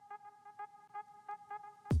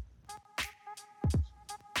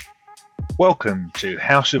Welcome to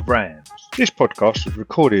House of Brands. This podcast was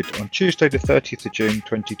recorded on Tuesday the 30th of June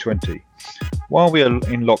 2020, while we are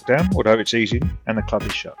in lockdown, although it's easing and the club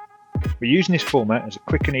is shut. We're using this format as a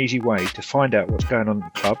quick and easy way to find out what's going on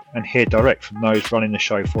at the club and hear direct from those running the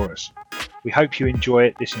show for us. We hope you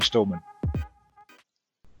enjoy this instalment.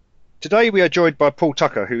 Today we are joined by Paul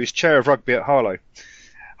Tucker, who is Chair of Rugby at Harlow.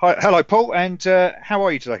 Hi, hello Paul, and how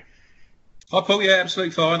are you today? Hi Paul, yeah,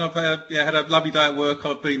 absolutely fine. I've had a lovely day at work.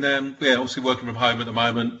 I've been obviously working from home at the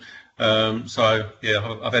moment.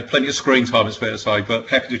 I've had plenty of screen time, it's fair to say, but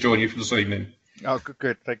happy to join you for this evening. Oh,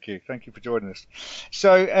 good. Thank you for joining us.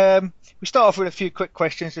 So we start off with a few quick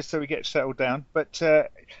questions just so we get settled down. But so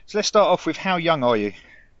let's start off with, how young are you?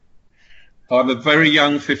 I'm a very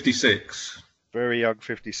young 56. Very young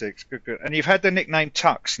 56. Good. And you've had the nickname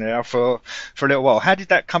Tux now for a little while. How did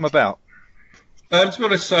that come about? To be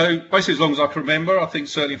honest, so basically as long as I can remember, I think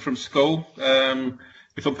certainly from school.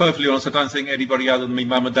 If I'm perfectly honest, I don't think anybody other than me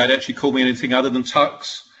mum and dad actually called me anything other than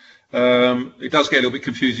Tux. It does get a little bit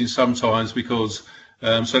confusing sometimes because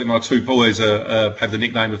certainly my two boys have the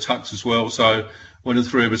nickname of Tux as well. So when the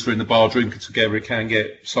three of us are in the bar drinking together, it can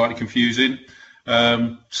get slightly confusing.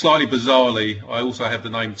 Slightly bizarrely, I also have the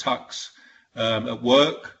name Tux at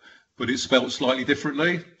work, but it's spelt slightly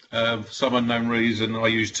differently. For some unknown reason, I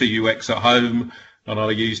use TUX at home and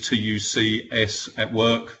I use TUCS at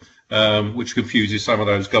work, which confuses some of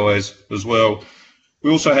those guys as well.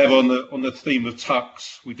 We also have on the theme of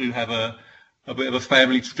Tux, we do have a bit of a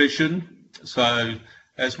family tradition. So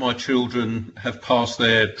as my children have passed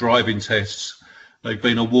their driving tests, they've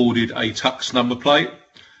been awarded a Tux number plate.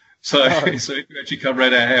 So if you actually come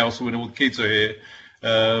around our house when all the kids are here,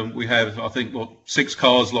 we have, I think, 6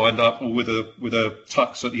 cars lined up, all with a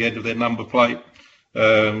Tux at the end of their number plate.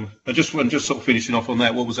 And just sort of finishing off on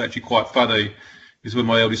that, what was actually quite funny is when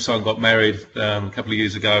my eldest son got married a couple of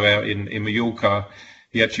years ago out in Mallorca,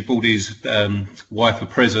 he actually bought his wife a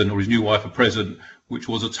present, or his new wife a present, which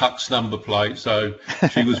was a Tux number plate. So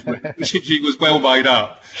she was she was well made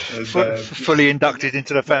up, and, fully inducted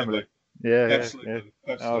into the family. Yeah, absolutely.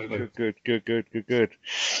 Oh, good.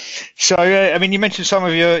 So, I mean, you mentioned some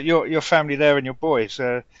of your family there and your boys.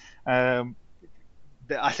 I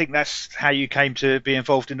think that's how you came to be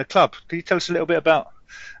involved in the club. Can you tell us a little bit about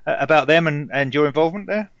them and your involvement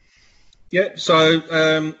there? Yeah,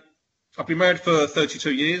 so I've been married for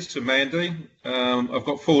 32 years to Mandy. I've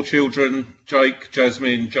got 4 children: Jake,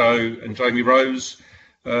 Jasmine, Joe, and Jamie Rose.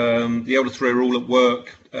 The elder 3 are all at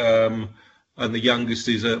work. And the youngest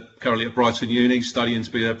is currently at Brighton Uni, studying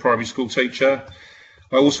to be a primary school teacher.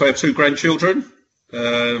 I also have 2 grandchildren,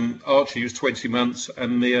 Archie, who's 20 months,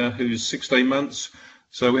 and Mia, who's 16 months.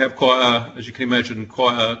 So we have as you can imagine,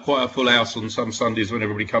 quite a full house on some Sundays when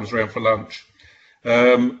everybody comes around for lunch.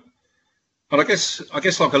 And I guess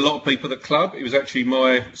like a lot of people at the club, it was actually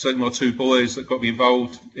certainly my 2 boys that got me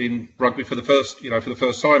involved in rugby for the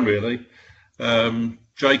first time really.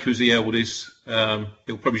 Jake, who's the eldest,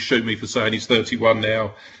 he'll probably shoot me for saying he's 31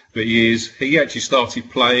 now, but he is. He actually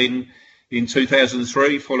started playing in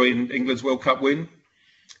 2003 following England's World Cup win.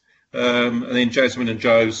 And then Jasmine and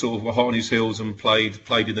Joe sort of were hot on his heels and played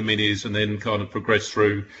in the minis and then kind of progressed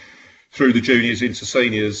through the juniors into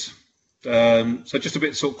seniors. So just a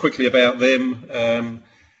bit sort of quickly about them.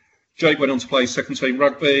 Jake went on to play second team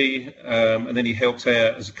rugby, and then he helped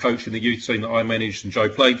out as a coach in the youth team that I managed and Joe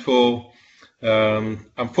played for.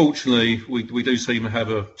 Unfortunately, we do seem to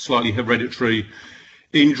have a slightly hereditary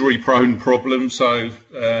injury-prone problem. So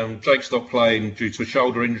Jake stopped playing due to a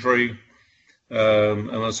shoulder injury.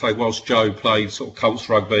 And I say, whilst Joe played sort of Colts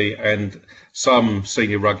rugby and some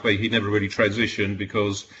senior rugby, he never really transitioned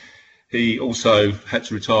because he also had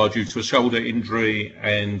to retire due to a shoulder injury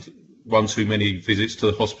and one too many visits to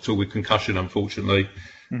the hospital with concussion, unfortunately.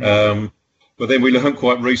 Mm-hmm. But then we learned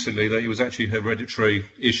quite recently that it was actually a hereditary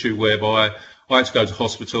issue whereby I had to go to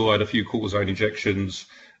hospital. I had a few cortisone injections,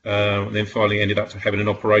 and then finally ended up having an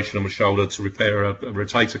operation on my shoulder to repair a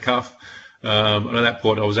rotator cuff. And at that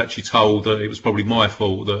point, I was actually told that it was probably my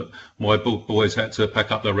fault that my boys had to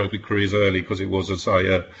pack up their rugby careers early because it was, as I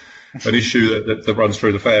say, an issue that runs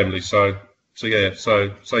through the family. So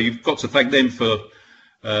you've got to thank them for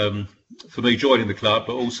me joining the club,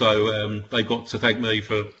 but also they got to thank me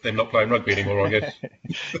for them not playing rugby anymore, I guess.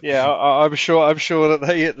 Yeah, I'm sure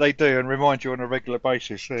that they do and remind you on a regular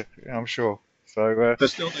basis. I'm sure. So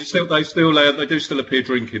they do still appear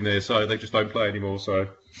drinking there, so they just don't play anymore. So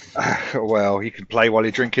well, you can play while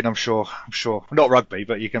you're drinking. I'm sure. Not rugby,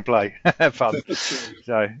 but you can play. Have fun.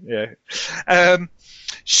 So yeah.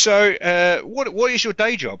 What is your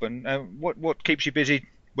day job, and what keeps you busy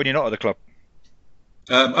when you're not at the club?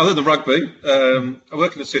 Other than rugby, I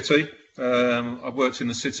work in the city. I've worked in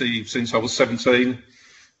the city since I was 17.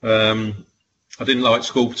 I didn't like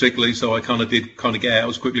school particularly, so I kind of get out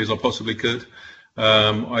as quickly as I possibly could.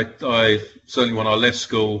 I certainly when I left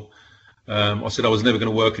school, I said I was never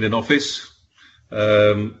going to work in an office.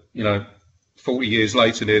 40 years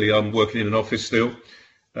later, nearly, I'm working in an office still.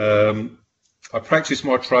 I practiced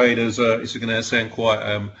my trade as it's going to sound quite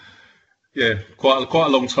a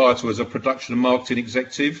long title, as a production and marketing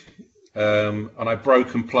executive, and I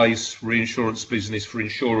broke and place reinsurance business for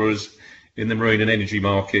insurers in the marine and energy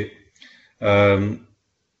market. And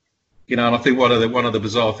I think one of the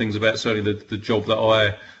bizarre things about certainly the job that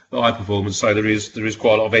I perform, and so there is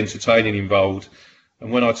quite a lot of entertaining involved.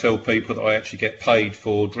 And when I tell people that I actually get paid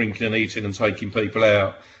for drinking and eating and taking people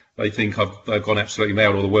out, they think they've gone absolutely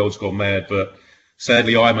mad or the world's gone mad. But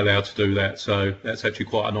sadly, I'm allowed to do that, so that's actually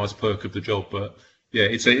quite a nice perk of the job. But yeah,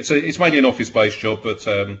 it's mainly an office-based job, but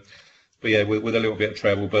yeah, with a little bit of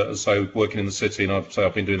travel. But so working in the city, and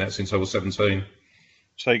I've been doing that since I was 17.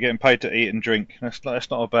 So you're getting paid to eat and drink. That's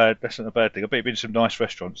not a bad thing. I bet you've been to some nice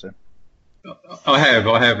restaurants then. I have.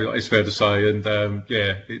 It's fair to say, and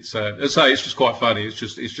it's it's just quite funny. It's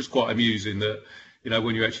just quite amusing that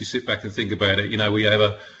when you actually sit back and think about it. We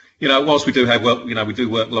have whilst we do have we do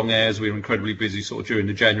work long hours. We're incredibly busy sort of during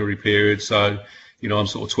the January period. So I'm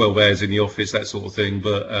sort of 12 hours in the office, that sort of thing.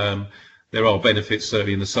 But there are benefits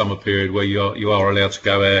certainly in the summer period where you are allowed to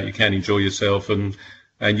go out. You can enjoy yourself and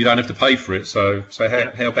you don't have to pay for it. So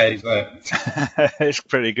how bad is that? It's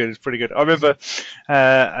pretty good. It's pretty good. I remember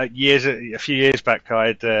a few years back,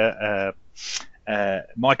 I had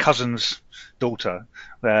my cousin's daughter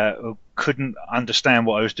couldn't understand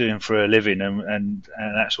what I was doing for a living and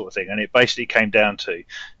that sort of thing. And it basically came down to,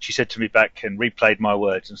 she said to me back and replayed my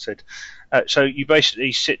words and said, so you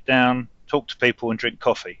basically sit down, talk to people and drink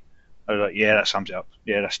coffee. I was like, yeah, that sums it up.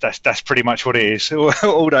 Yeah, that's pretty much what it is,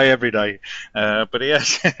 all day, every day. But it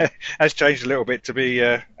has changed a little bit to be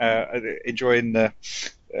enjoying the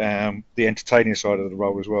entertaining side of the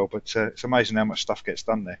role as well. But it's amazing how much stuff gets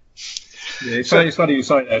done there. Yeah, it's funny you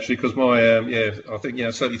say that actually, because my I think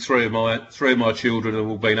certainly three of my children have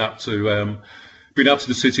all been up to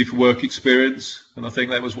the city for work experience, and I think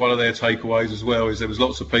that was one of their takeaways as well. Is there was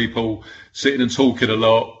lots of people sitting and talking a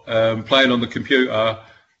lot, playing on the computer.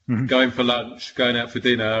 Mm-hmm. Going for lunch, going out for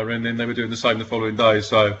dinner, and then they were doing the same the following day.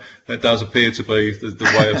 So that does appear to be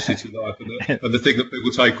the way of city life, and the thing that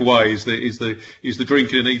people take away is the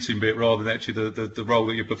drinking and eating bit rather than actually the role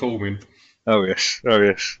that you're performing. Oh yes.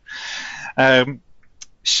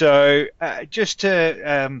 So just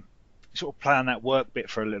to sort of play on that work bit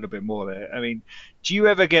for a little bit more there. I mean, do you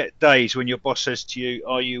ever get days when your boss says to you,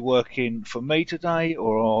 "Are you working for me today,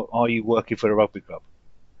 or are you working for the rugby club?"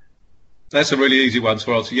 That's a really easy one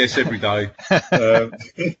to answer. Yes, every day. I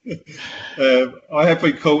have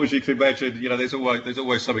been caught, as you can imagine. There's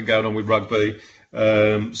always something going on with rugby.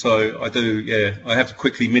 So I do. Yeah, I have to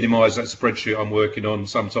quickly minimise that spreadsheet I'm working on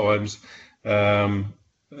sometimes,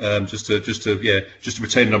 just to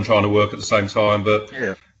pretend I'm trying to work at the same time. But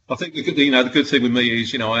yeah. I think the good thing with me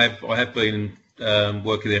is I have been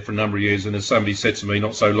working there for a number of years, and as somebody said to me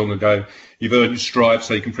not so long ago, you've earned your stripes,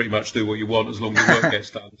 so you can pretty much do what you want as long as the work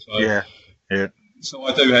gets done. So, yeah. So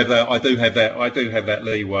I do have that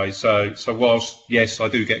leeway. So whilst yes, I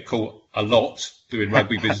do get caught a lot doing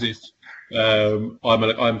rugby business, I'm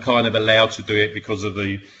kind of allowed to do it because of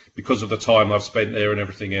the time I've spent there and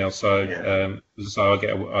everything else. So so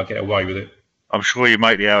I get away with it. I'm sure you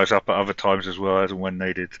make the hours up at other times as well, as and when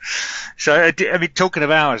needed. So, I mean, talking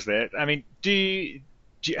of hours there, I mean,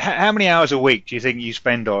 how many hours a week do you think you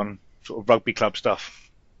spend on sort of rugby club stuff?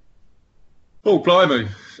 Oh, blimey.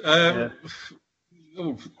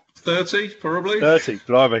 30, probably. 30,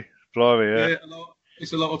 blimey, yeah. Yeah,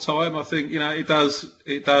 it's a lot of time. I think, it does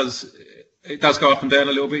go up and down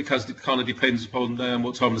a little bit because it kind of depends upon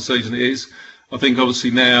what time of the season it is. I think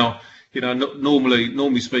obviously now,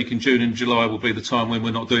 normally speaking, June and July will be the time when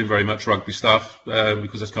we're not doing very much rugby stuff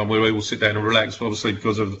because that's kind of where we will sit down and relax. But obviously,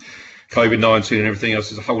 because of COVID-19 and everything else,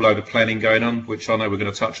 there's a whole load of planning going on, which I know we're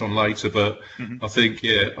going to touch on later. But I think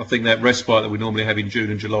that respite that we normally have in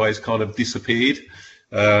June and July has kind of disappeared.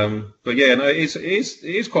 But yeah, no, it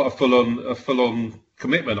is quite a full-on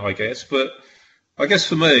commitment, I guess. But I guess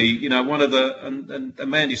for me, one of and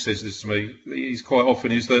Mandy says this to me, he's quite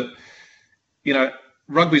often is that,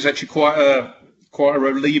 rugby is actually quite a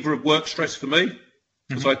reliever of work stress for me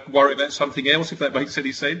because I worry about something else, if that makes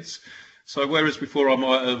any sense. So whereas before I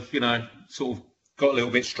might have, sort of got a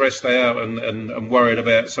little bit stressed out and worried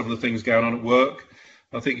about some of the things going on at work,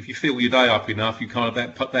 I think if you fill your day up enough, you kind of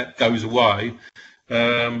that goes away.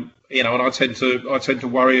 And I tend to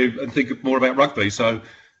worry and think more about rugby. So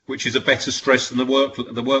which is a better stress than the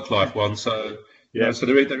work life one. So Yeah. so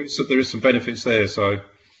there is some benefits there. So.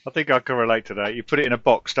 I think I can relate to that. You put it in a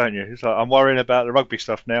box, don't you? It's like, I'm worrying about the rugby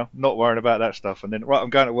stuff now, not worrying about that stuff. And then, right, I'm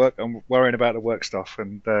going to work, I'm worrying about the work stuff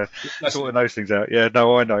and sorting those things out. Yeah,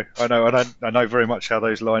 no, I know. I know very much how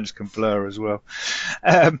those lines can blur as well.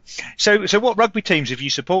 So what rugby teams have you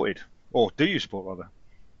supported? Or do you support,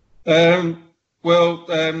 rather?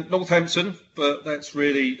 Northampton, but that's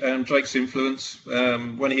really Jake's influence.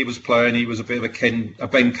 When he was playing, he was a bit of a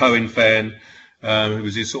Ben Cohen fan. Who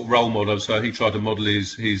was his sort of role model, so he tried to model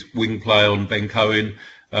his wing play on Ben Cohen.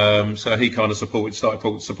 So he kind of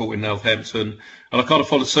started supporting Northampton, and I kind of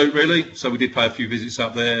followed suit really. So we did pay a few visits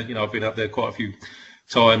up there. I've been up there quite a few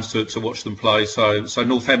times to watch them play. So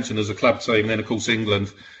Northampton as a club team, then of course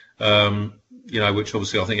England, which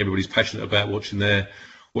obviously I think everybody's passionate about watching their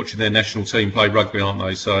national team play rugby, aren't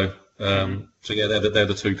they? So yeah, they're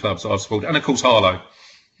the two clubs I've supported, and of course Harlow.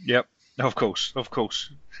 Yep, of course.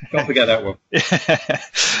 Can't forget that one.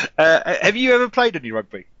 Have you ever played any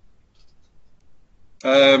rugby?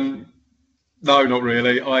 No, not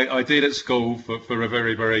really. I did at school for a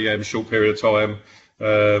very, very short period of time.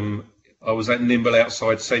 I was at Nimble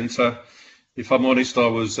outside centre. If I'm honest, I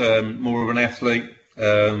was more of an athlete.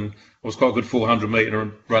 I was quite a good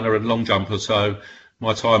 400-metre runner and long jumper, so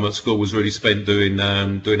my time at school was really spent doing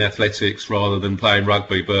athletics rather than playing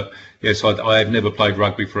rugby. But yes, I have never played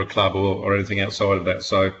rugby for a club or anything outside of that.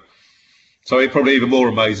 So it's probably even more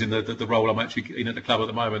amazing that the role I'm actually in at the club at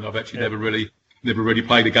the moment. I've actually never really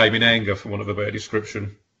played a game in anger, for want of a better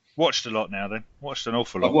description. Watched a lot now, then. Watched an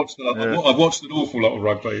awful lot. I've watched an awful lot of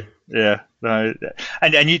rugby. Yeah, no,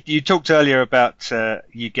 and you talked earlier about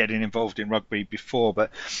you getting involved in rugby before, but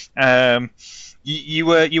you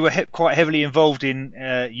were quite heavily involved in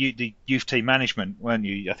the youth team management, weren't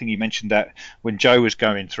you? I think you mentioned that when Joe was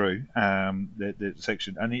going through the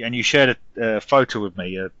section, and you shared a photo with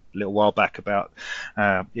me a little while back about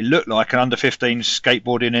it looked like an under-15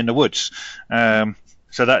 skateboarding in the woods.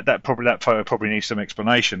 So that photo probably needs some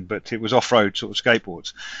explanation, but it was off-road sort of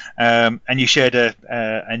skateboards. And you shared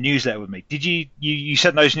a newsletter with me. Did you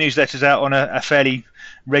sent those newsletters out on a fairly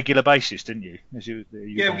regular basis, didn't you?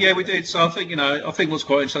 Yeah, we did. So I think what's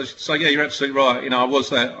quite interesting. So yeah, you're absolutely right. I was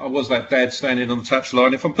that dad standing on the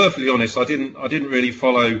touchline. If I'm perfectly honest, I didn't really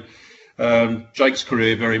follow Jake's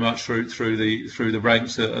career very much through the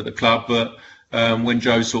ranks at the club, but when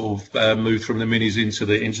Joe sort of moved from the minis into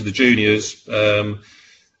the juniors.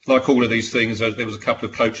 Like all of these things, there was a couple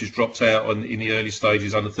of coaches dropped out in the early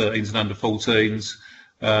stages, under 13s and under 14s.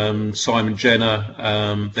 Simon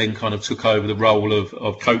Jenner then kind of took over the role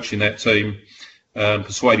of coaching that team,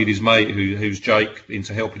 persuaded his mate, who's Jake,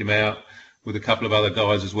 into helping him out with a couple of other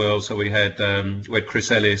guys as well. So we had Chris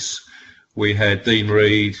Ellis, we had Dean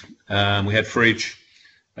Reed, we had Fridge,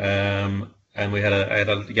 and we had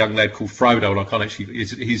a young lad called Frodo, and I can't actually,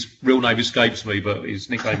 his real name escapes me, but his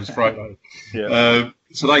nickname is Frodo. Yeah.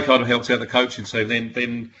 So they kind of helped out the coaching team.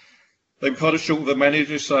 Then they were kind of short of a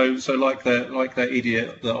manager, so like that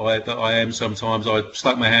idiot that I am sometimes, I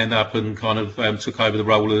stuck my hand up and kind of took over the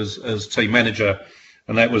role as team manager,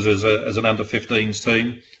 and that was as an under 15s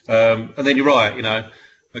team. And then you're right,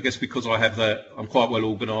 I guess because I have that, I'm quite well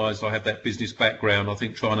organised. I have that business background. I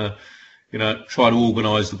think trying to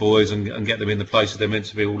organise the boys and get them in the places they're meant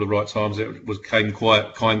to be all the right times, came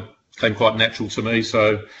quite natural to me.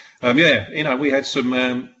 So we had some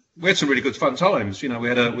really good fun times. We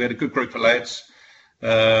had a good group of lads.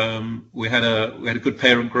 We had a good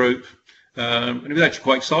parent group, and it was actually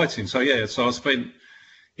quite exciting. So I spent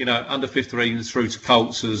under 15s through to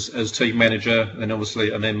Colts as team manager,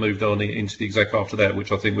 and then moved on into the exec after that,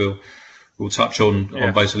 which I think we'll touch on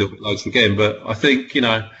base a little bit later again. But I think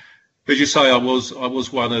as you say,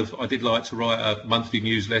 I did like to write a monthly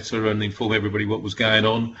newsletter and inform everybody what was going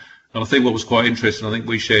on. And I think what was quite interesting, I think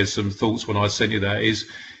we shared some thoughts when I sent you that, is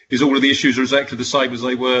all of the issues are exactly the same as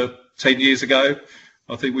they were 10 years ago.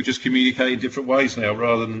 I think we just communicate in different ways now.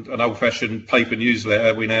 Rather than an old-fashioned paper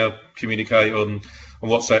newsletter, we now communicate on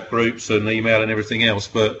WhatsApp groups and email and everything else.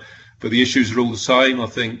 But the issues are all the same. I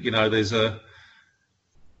think, there's I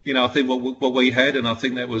think what we had, and I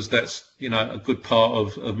think that's a good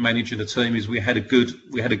part of managing a team, is we had a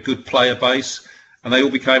good player base, and they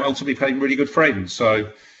all ultimately became really good friends.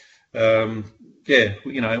 So and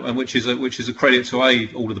which is a credit to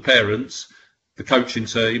all of the parents, the coaching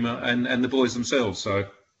team, and the boys themselves. So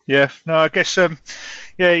Yeah, no, I guess as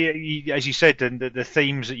you said, and the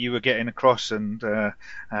themes that you were getting across, and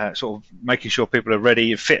sort of making sure people are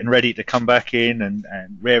ready, fit and ready to come back in, and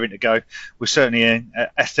raring to go, was certainly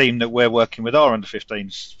a theme that we're working with our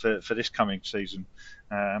under-15s for this coming season.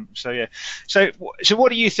 So yeah, so what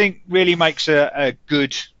do you think really makes a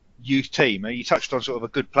good youth team? You touched on sort of a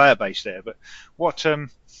good player base there, but what do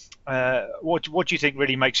you think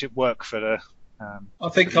really makes it work for the? I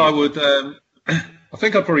think I would. I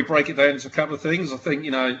think I'd probably break it down into a couple of things. I think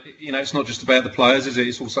it's not just about the players, is it?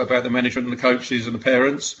 It's also about the management and the coaches and the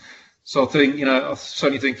parents. So I think I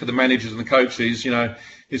certainly think for the managers and the coaches,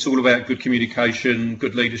 it's all about good communication,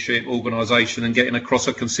 good leadership, organisation, and getting across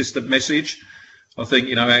a consistent message. I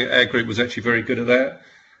think our group was actually very good at that.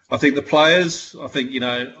 I think the players,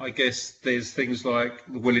 I guess there's things like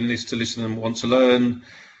the willingness to listen and want to learn,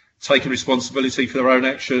 taking responsibility for their own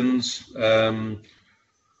actions.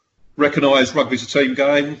 Recognise rugby's a team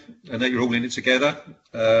game and that you're all in it together.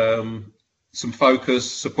 Some focus,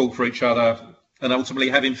 support for each other, and ultimately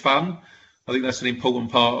having fun. I think that's an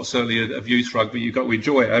important part, certainly, of youth rugby. You've got to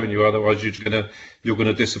enjoy it, haven't you? Otherwise, you're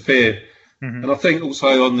gonna disappear. Mm-hmm. And I think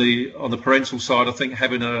also on the parental side, I think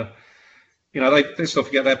having let's not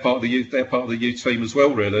forget they're part of the youth team as well,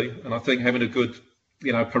 really. And I think having a good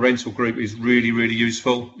parental group is really, really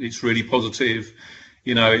useful. It's really positive.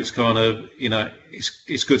 It's kind of,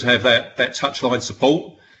 it's good to have that touchline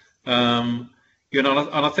support. And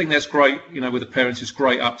I think that's great, with the parents, it's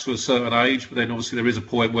great up to a certain age, but then obviously there is a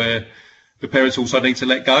point where the parents also need to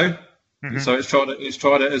let go. Mm-hmm. So it's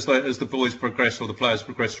trying to, as the boys progress or the players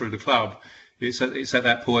progress through the club, it's at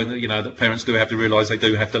that point that, that parents do have to realise they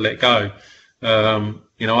do have to let go.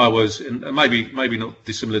 I was, and maybe not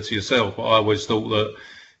dissimilar to yourself, but I always thought that,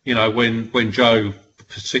 when Joe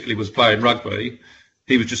particularly was playing rugby,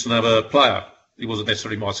 he was just another player. He wasn't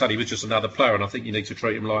necessarily my son. He was just another player, and I think you need to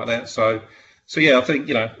treat him like that. So yeah, I think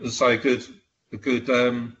as I say, a good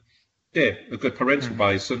parental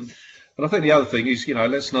base, and I think the other thing is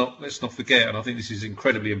let's not forget, and I think this is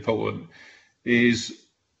incredibly important,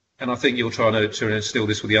 and I think you're trying to instill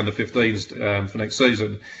this with the under-15s for next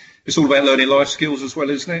season. It's all about learning life skills as well,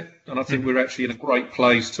 isn't it? And I think we're actually in a great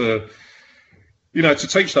place to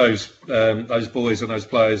teach those boys and those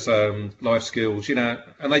players life skills, and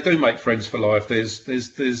they do make friends for life.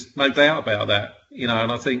 There's no doubt about that, and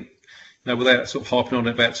I think, without sort of harping on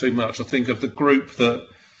it about too much, I think of the group that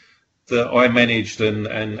I managed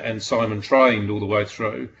and Simon trained all the way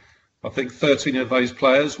through, I think 13 of those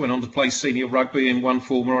players went on to play senior rugby in one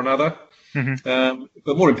form or another. Mm-hmm.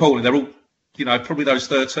 But more importantly, they're all, probably those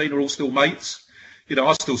 13 are all still mates.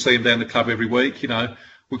 I still see them down the club every week,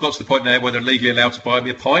 We've got to the point now where they're legally allowed to buy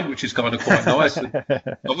me a pint, which is kind of quite nice. I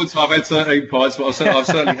wouldn't say I've had 13 pints, but I've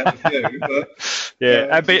certainly had a few.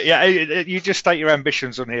 But, but you just state your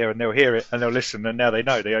ambitions on here, and they'll hear it and they'll listen, and now they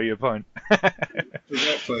know they owe you a pint.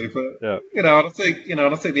 Exactly, but and I think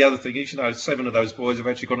the other thing is, 7 of those boys have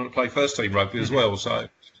actually gone on to play first team rugby as well. So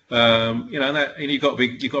and you've got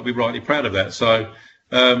to be rightly proud of that. So,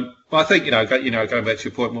 but I think going back to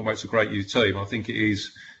your point, what makes a great youth team, I think it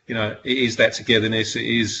is. It is that togetherness. It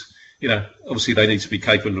is, obviously they need to be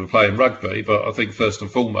capable of playing rugby, but I think first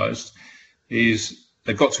and foremost is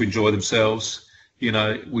they've got to enjoy themselves.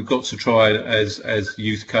 We've got to try as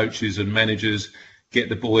youth coaches and managers get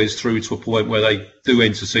the boys through to a point where they do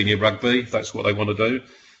enter senior rugby, if that's what they want to do,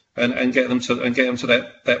 and get them to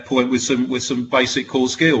that point with some basic core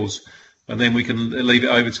skills, and then we can leave it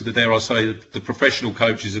over to the professional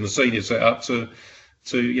coaches in the senior setup to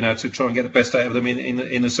try and get the best out of them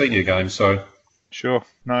in the senior game. So sure,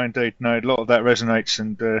 no, indeed, no, a lot of that resonates,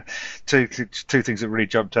 and two things that really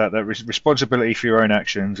jumped out: that responsibility for your own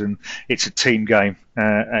actions, and it's a team game,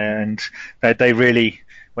 and they really,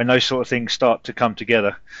 when those sort of things start to come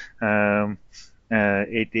together,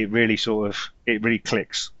 it really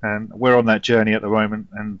clicks, and we're on that journey at the moment,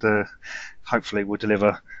 and hopefully we'll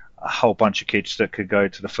deliver a whole bunch of kids that could go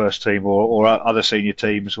to the first team or other senior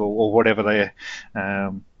teams or whatever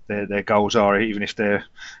their goals are, even if they're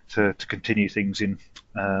to continue things in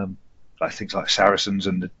like things like Saracens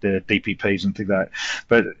and the DPPs and things like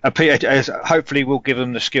that. But hopefully we'll give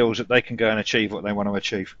them the skills that they can go and achieve what they want to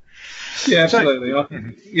achieve. Yeah, absolutely.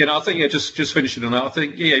 I think just finishing on that, I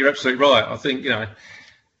think you're absolutely right. I think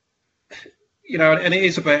and it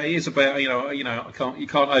is about you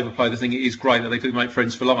can't overplay the thing. It is great that they do make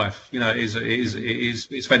friends for life.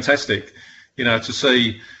 It's fantastic.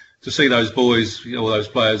 To see those boys, all those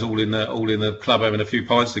players, all in the club having a few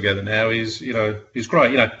pints together now is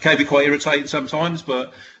great. It can be quite irritating sometimes,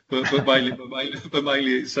 but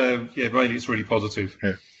mainly it's really positive.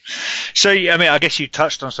 Yeah. So, I mean, I guess you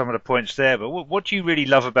touched on some of the points there, but what do you really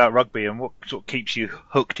love about rugby, and what sort of keeps you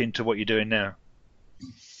hooked into what you're doing now?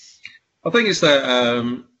 I think it's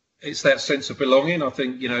that sense of belonging. I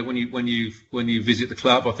think, you know, when you visit the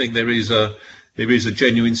club, I think there is a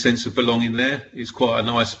genuine sense of belonging there. It's quite a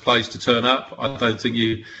nice place to turn up. I don't think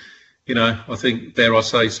I think, dare I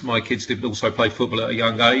say, my kids did also play football at a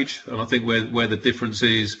young age, and I think where the difference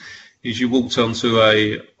is you walked into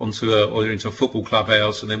a football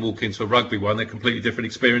clubhouse and then walk into a rugby one. They're completely different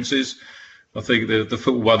experiences. I think the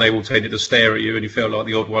football one, they all tended to stare at you and you felt like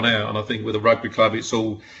the odd one out. And I think with a rugby club, it's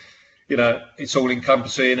all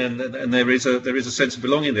encompassing, and there is a sense of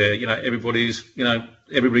belonging there. You know, everybody's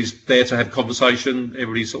there to have conversation.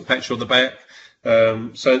 Everybody sort of pats you on the back.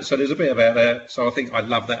 So there's a bit about that. So I think I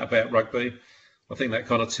love that about rugby. I think that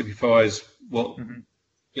kind of typifies what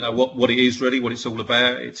it is really, what it's all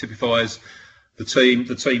about. It typifies the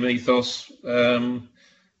team ethos. And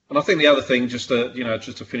I think the other thing, just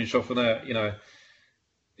to finish off on that,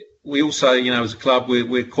 we also, as a club,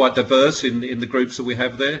 we're quite diverse in the groups that we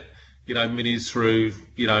have there. Minis through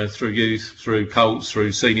youth, through Colts,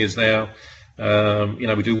 through seniors now.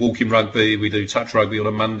 We do walking rugby, we do touch rugby on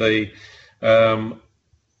a Monday. And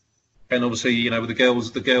obviously, with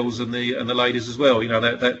the girls and the ladies as well.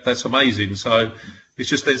 That's amazing. So it's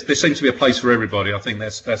just there seems to be a place for everybody. I think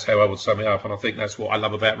that's how I would sum it up, and I think that's what I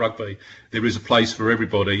love about rugby. There is a place for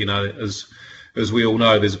everybody. As we all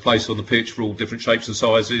know, there's a place on the pitch for all different shapes and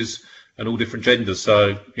sizes and all different genders.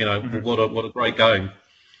 So what a great game.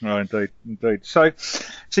 Oh, indeed. So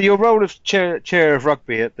your role as chair of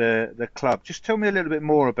rugby at the club. Just tell me a little bit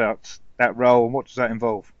more about that role and what does that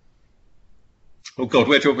involve. Oh God,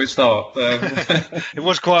 where do you want me to start? It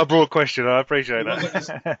was quite a broad question. I appreciate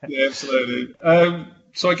that. Yeah, absolutely.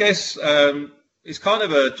 So I guess it's kind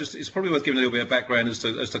of it's probably worth giving a little bit of background as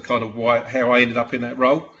to kind of how I ended up in that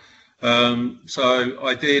role. So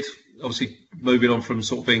I did, obviously moving on from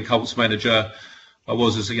sort of being Colts manager.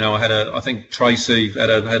 I think Tracy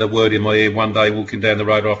had a word in my ear one day walking down the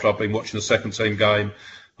road after I'd been watching a second team game,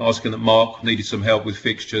 asking that Mark needed some help with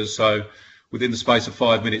fixtures. So within the space of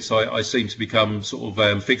 5 minutes, I seemed to become sort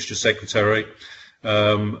of fixture secretary,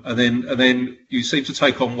 and then you seem to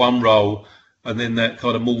take on one role, and then that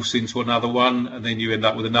kind of morphs into another one, and then you end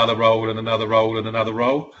up with another role and another role and another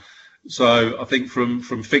role. So I think from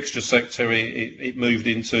fixture secretary, it moved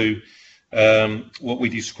into what we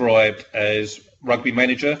described as rugby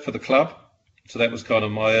manager for the club. So that was kind of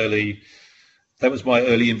my early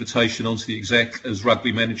invitation onto the exec as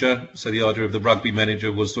rugby manager. So the idea of the rugby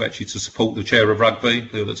manager was to support the chair of rugby,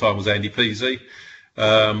 who at the time was Andy Peasy.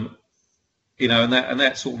 And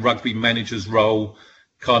that sort of rugby manager's role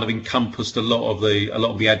kind of encompassed a lot of the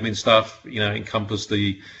admin stuff. Encompassed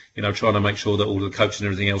the trying to make sure that all the coaching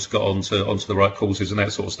and everything else got onto the right courses and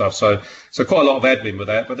that sort of stuff. So quite a lot of admin with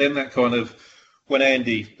that. But then that kind of, when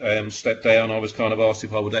Andy stepped down, I was kind of asked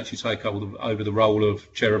if I would actually take over the role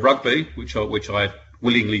of chair of rugby, which I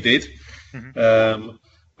willingly did. Mm-hmm.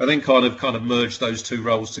 I then kind of merged those two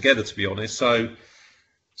roles together, to be honest. So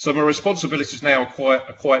my responsibilities now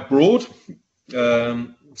are quite broad. My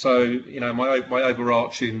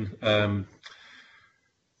overarching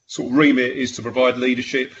sort of remit is to provide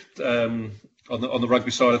leadership on the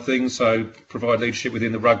rugby side of things. So provide leadership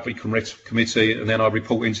within the rugby committee, and then I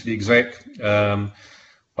report into the exec.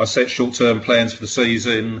 I set short-term plans for the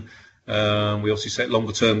season. We obviously set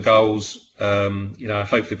longer-term goals.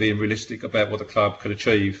 Hopefully being realistic about what the club could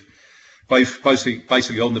achieve, both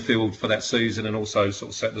basically on the field for that season, and also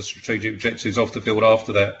sort of set the strategic objectives off the field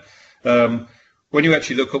after that. When you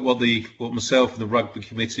actually look at what myself and the rugby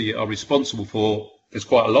committee are responsible for, there's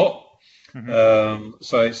quite a lot. Mm-hmm.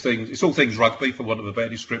 So it's all things rugby, for want of a better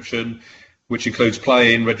description, which includes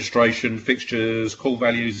playing, registration, fixtures, core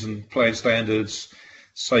values and playing standards,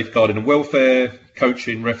 safeguarding and welfare,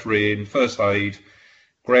 coaching, refereeing, first aid,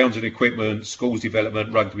 grounds and equipment, schools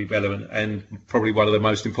development, rugby development, and probably one of the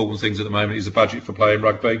most important things at the moment is the budget for playing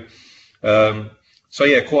rugby.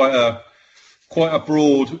 Quite a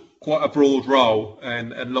broad role,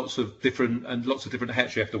 and lots of different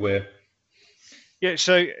hats you have to wear. Yeah,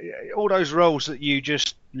 so all those roles that you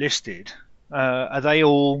just listed, are they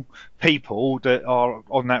all people that are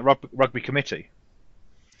on that rugby committee?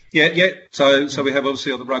 Yeah. So we have,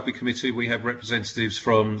 obviously, on the rugby committee, we have representatives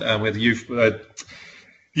from we have the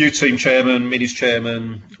youth team chairman, minis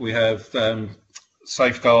chairman, we have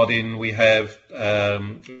safeguarding, we have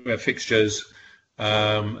fixtures,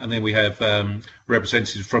 And then we have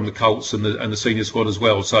representatives from the Colts and the senior squad as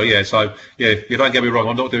well. So you don't get me wrong,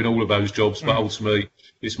 I'm not doing all of those jobs, but ultimately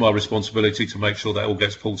it's my responsibility to make sure that all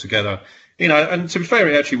gets pulled together. And to be fair,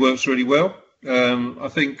 it actually works really well. I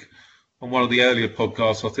think on one of the earlier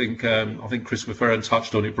podcasts, I think Chris McFerrin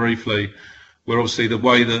touched on it briefly, where obviously the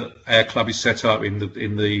way that our club is set up in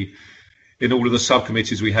all of the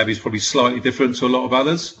subcommittees we have is probably slightly different to a lot of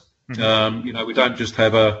others. We don't just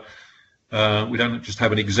have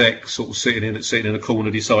an exec sort of sitting in a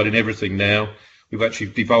corner deciding everything now. We've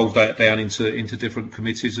actually devolved that down into different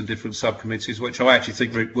committees and different subcommittees, which I actually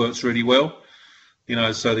think works really well.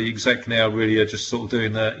 So the exec now really are just sort of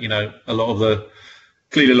doing a lot of the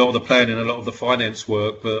planning, a lot of the finance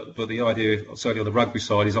work. But the idea, certainly on the rugby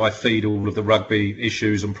side, is I feed all of the rugby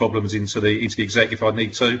issues and problems into the exec if I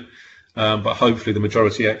need to. But hopefully the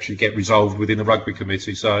majority actually get resolved within the rugby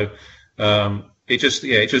committee. So it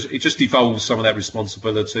just devolves some of that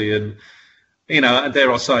responsibility, and and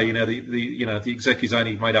dare I say, the exec is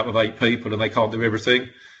only made up of 8 people, and they can't do everything.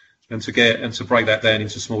 And to break that down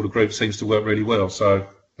into smaller groups seems to work really well. So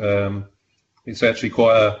it's actually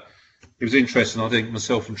it was interesting. I think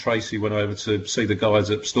myself and Tracy went over to see the guys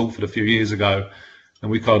at Stalford a few years ago, and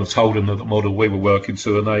we kind of told them that the model we were working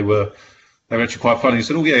to, and they were actually quite funny. They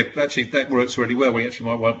said, "Oh yeah, actually that works really well. We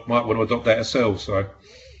actually might want to adopt that ourselves." So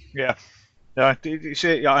yeah. I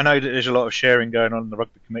know that there's a lot of sharing going on in the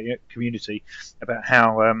rugby community about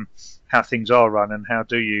how things are run, and how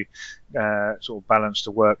do you sort of balance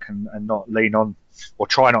the work and not lean on, or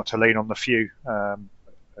try not to lean on the few, and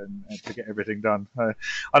to get everything done.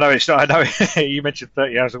 I know you mentioned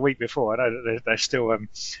 30 hours a week before. I know that there's still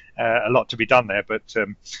a lot to be done there, but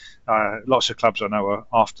lots of clubs I know are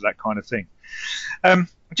after that kind of thing.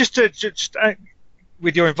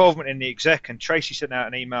 With your involvement in the exec, and Tracy sent out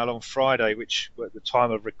an email on Friday, which at the time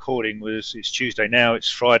of recording it's Tuesday now, it's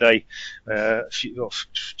Friday,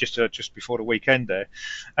 just before the weekend there,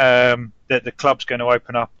 that the club's going to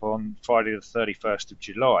open up on Friday the 31st of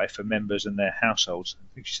July for members and their households.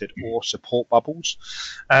 I think she said, or support bubbles.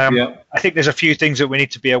 I think there's a few things that we need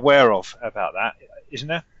to be aware of about that, isn't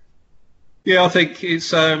there? Yeah, I think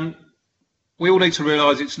it's... we all need to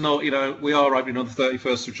realise it's not, we are opening on the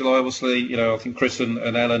 31st of July, obviously. I think Chris and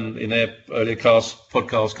Alan in their earlier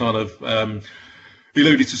podcast kind of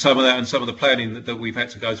alluded to some of that and some of the planning that we've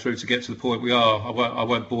had to go through to get to the point we are. I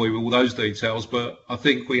won't bore you with all those details, but I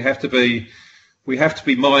think we have to be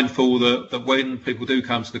mindful that when people do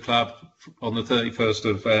come to the club on the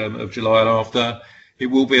 31st of July and after, it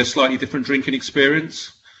will be a slightly different drinking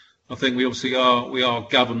experience. I think we obviously are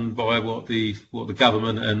governed by what the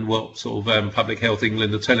government and what sort of Public Health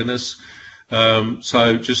England are telling us.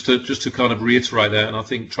 So just to kind of reiterate that, and I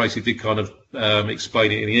think Tracy did kind of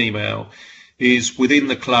explain it in the email, is within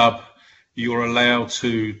the club you're allowed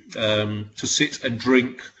to sit and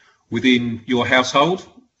drink within your household.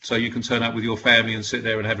 So you can turn up with your family and sit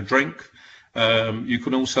there and have a drink. You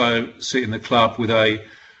can also sit in the club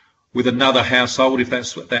with another household if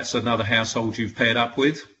that's another household you've paired up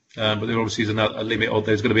with. But there obviously is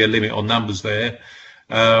there's going to be a limit on numbers there.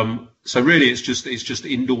 So really it's just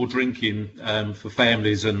indoor drinking for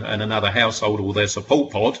families and another household or their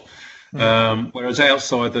support pod. Whereas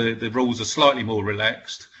outside the rules are slightly more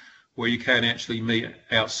relaxed, where you can actually meet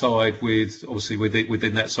outside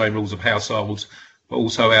within that same rules of households, but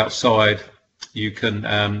also outside you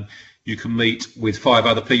can meet with 5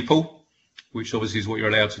 other people, which obviously is what you're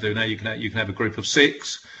allowed to do now. You can have a group of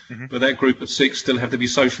 6. But that group of 6 still have to be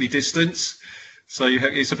socially distanced. So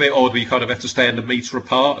it's a bit odd where you kind of have to stand a metre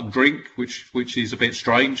apart and drink, which is a bit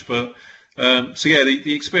strange. But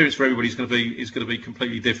the experience for everybody is going to be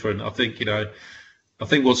completely different. I think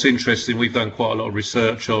what's interesting, we've done quite a lot of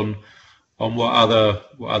research on what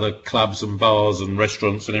other clubs and bars and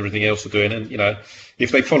restaurants and everything else are doing, and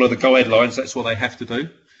if they follow the guidelines, that's what they have to do.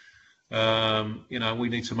 We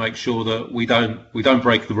need to make sure that we don't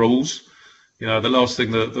break the rules. The last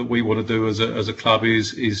thing that we want to do as a club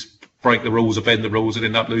is break the rules or bend the rules and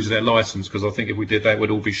end up losing our licence, because I think if we did that,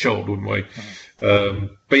 we'd all be shot, wouldn't we?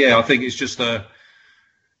 But yeah, I think it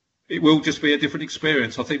will just be a different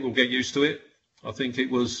experience. I think we'll get used to it. I think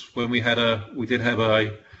it was when we did have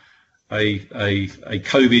a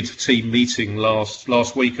COVID team meeting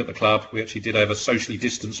last week at the club. We actually did have a socially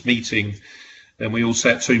distanced meeting, and we all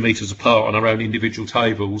sat 2 metres apart on our own individual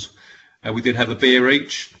tables, and we did have a beer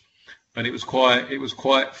each. And it was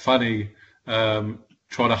quite funny trying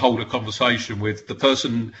to hold a conversation with the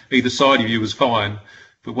person either side of you was fine,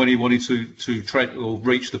 but when he wanted to tread or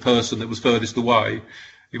reach the person that was furthest away,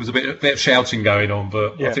 it was a bit of shouting going on,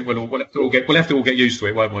 but Yeah. I think we'll have to all get used to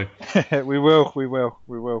it, won't we? We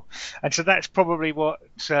will. And so that's probably what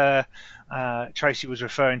Tracy was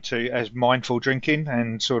referring to as mindful drinking,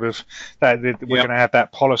 and sort of that we're going to have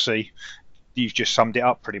that policy. You've just summed it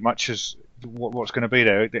up pretty much as what's going to be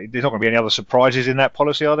there. There's not going to be any other surprises in that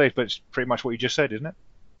policy, are there? But it's pretty much what you just said, isn't it?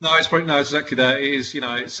 No, it's exactly that. It is,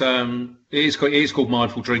 it is called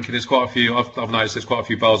mindful drinking. There's quite a few. I've noticed there's quite a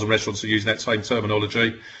few bars and restaurants who use that same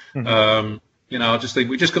terminology. Mm-hmm. I just think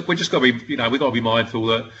we just got to be, we've got to be mindful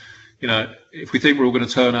that, if we think we're all going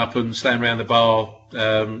to turn up and stand around the bar,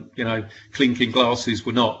 clinking glasses,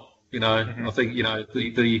 we're not. Mm-hmm. I think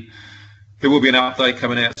there will be an update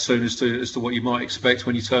coming out soon as to what you might expect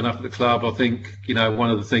when you turn up at the club. I think one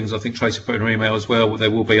of the things I think Tracy put in her email as well. There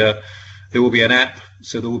will be an app.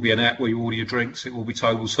 So there will be an app where you order your drinks. It will be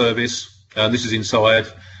table service. This is inside.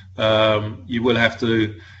 You will have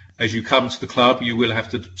to, as you come to the club, you will have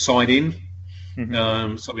to sign in.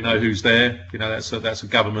 Mm-hmm. So we know who's there. That's a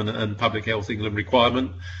government and Public Health England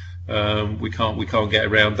requirement. We can't get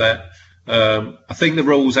around that. I think the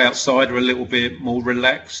rules outside are a little bit more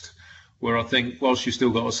relaxed, where I think whilst you've still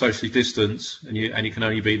got to socially distance and you can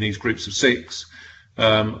only be in these groups of 6.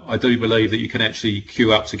 I do believe that you can actually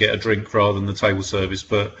queue up to get a drink rather than the table service,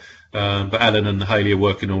 but Alan and Hayley are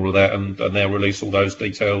working on all of that, and they'll release all those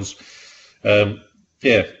details.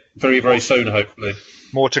 Very, very soon, hopefully.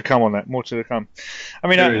 More to come on that. More to come. I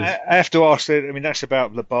mean, I have to ask. I mean, that's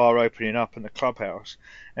about the bar opening up and the clubhouse.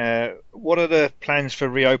 What are the plans for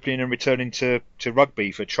reopening and returning to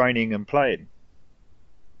rugby for training and playing?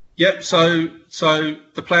 Yep. So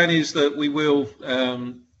the plan is that we will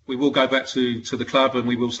go back to the club, and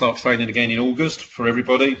we will start training again in August for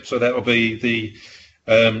everybody. So that will be the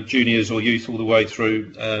juniors or youth all the way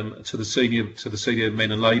through to the senior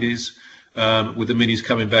men and ladies, with the minis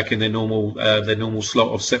coming back in their normal slot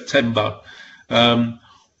of September.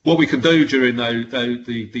 What we can do during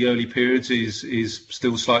the early periods is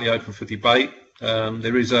still slightly open for debate.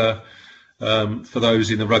 There is for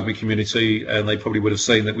those in the rugby community, and they probably would have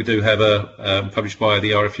seen that we do have published by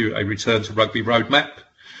the RFU a return to rugby roadmap.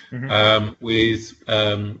 Mm-hmm. With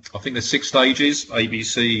I think there's 6 stages: A, B,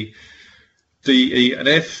 C, D, E, and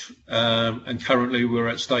F. And currently we're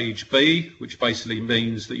at stage B, which basically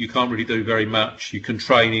means that you can't really do very much. You can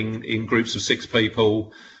train in groups of 6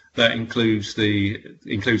 people. That includes the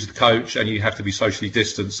coach, and you have to be socially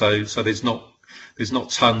distanced. So there's not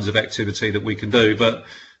tons of activity that we can do. But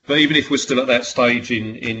even if we're still at that stage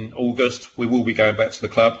in August, we will be going back to the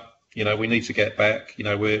club. We need to get back.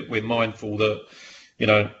 We're mindful that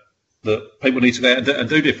that people need to go out and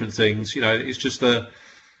do different things. It's just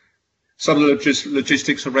some of the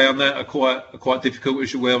logistics around that are quite difficult,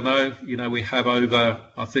 as you well know. We have over,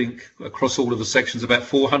 I think, across all of the sections, about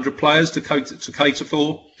 400 players to cater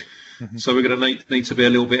for. Mm-hmm. So we're going to need to be a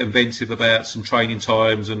little bit inventive about some training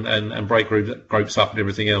times and break groups up and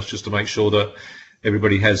everything else, just to make sure that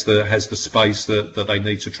everybody has the space that they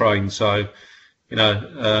need to train. So,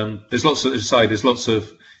 there's lots of, as I say, there's lots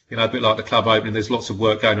of, a bit like the club opening, there's lots of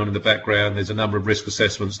work going on in the background. There's a number of risk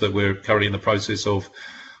assessments that we're currently in the process of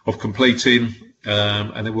completing,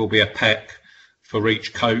 and there will be a pack for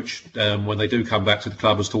each coach when they do come back to the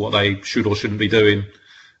club as to what they should or shouldn't be doing.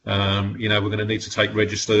 We're going to need to take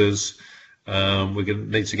registers. We're going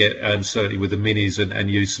to need to get, certainly with the minis,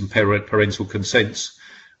 and use some parental consents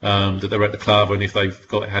that they're at the club, and if they've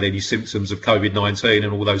had any symptoms of COVID-19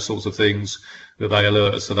 and all those sorts of things, that they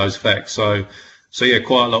alert us to those facts. So yeah,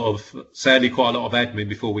 sadly quite a lot of admin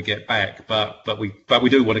before we get back, but we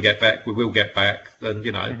do want to get back. We will get back, and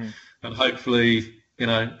mm-hmm. and hopefully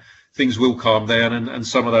things will calm down, and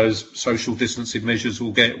some of those social distancing measures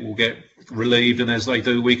will get relieved, and as they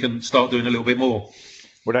do, we can start doing a little bit more.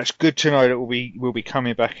 Well, that's good to know that we'll be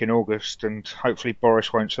coming back in August, and hopefully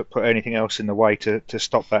Boris won't put anything else in the way to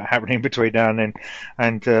stop that happening between now and then.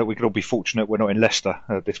 And we could all be fortunate we're not in Leicester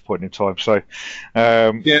at this point in time. So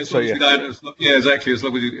exactly. As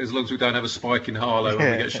long as we don't have a spike in Harlow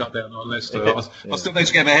and we get shut down on Leicester, I still need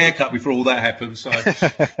to get my hair cut before all that happens. So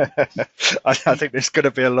I think there's going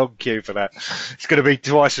to be a long queue for that. It's going to be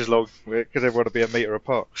twice as long because everyone will be a metre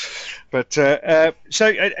apart. But so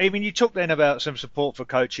I mean, you talked then about some support for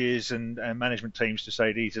coaches and management teams to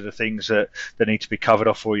say these are the things that need to be covered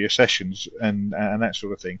off for your sessions and that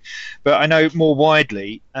sort of thing. But I know more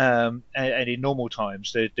widely and in normal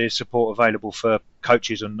times there's support available for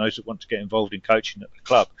coaches and those that want to get involved in coaching at the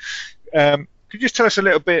club. Could you just tell us a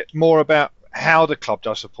little bit more about how the club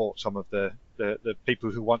does support some of the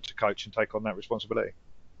people who want to coach and take on that responsibility?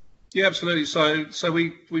 Yeah, absolutely. So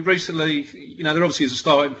we recently, there obviously is a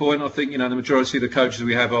starting point. I think, the majority of the coaches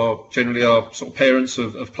we have are generally sort of parents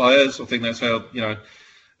of players. I think that's how,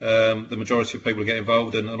 the majority of people get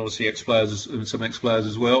involved, and obviously ex-players and some ex-players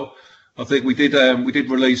as well. I think we did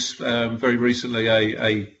release very recently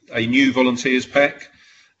a new volunteers pack,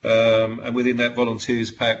 and within that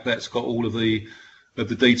volunteers pack, that's got all of the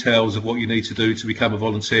details of what you need to do to become a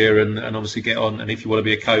volunteer, and obviously get on. And if you want to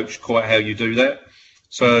be a coach, quite how you do that.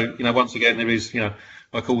 So, once again, there is,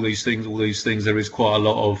 like all these things, there is quite a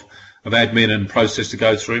lot of admin and process to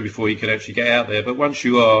go through before you can actually get out there. But once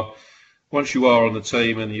you are on the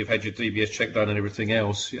team and you've had your DBS check done and everything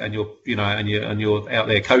else, and you're out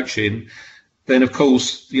there coaching, then of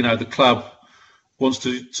course, the club wants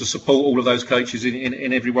to support all of those coaches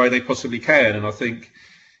in every way they possibly can. And I think,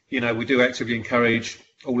 we do actively encourage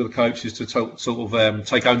all of the coaches to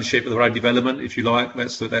take ownership of their own development, if you like.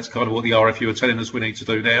 That's kind of what the RFU are telling us we need to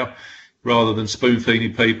do now, rather than spoon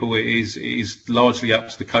feeding people. It is largely up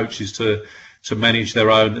to the coaches to manage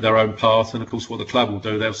their own path, and of course what the club will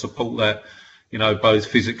do, they'll support that, both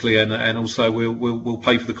physically and also we'll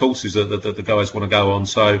pay for the courses that the guys want to go on.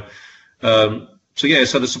 So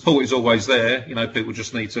the support is always there. People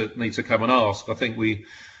just need to come and ask. I think we've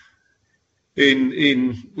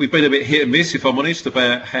been a bit hit and miss, if I'm honest,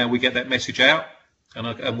 about how we get that message out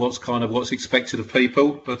and what's expected of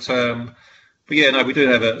people. But we do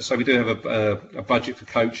have a budget for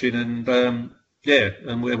coaching, and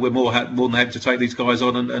and we're more than happy to take these guys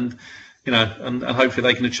on, and hopefully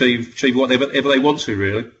they can achieve whatever they want to,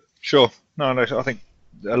 really. Sure. No, I think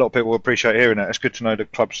a lot of people will appreciate hearing that. It's good to know the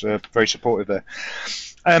club's very supportive there.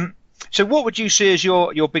 So what would you see as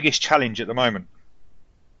your biggest challenge at the moment?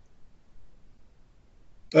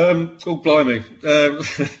 Blimey.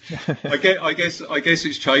 I guess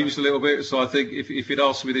it's changed a little bit. So I think if you'd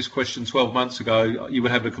asked me this question 12 months ago, you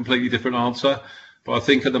would have a completely different answer. But I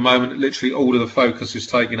think at the moment, literally all of the focus is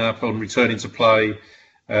taken up on returning to play,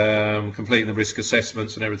 completing the risk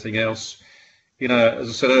assessments and everything else. As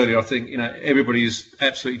I said earlier, I think, everybody is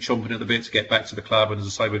absolutely chomping at the bit to get back to the club. And as I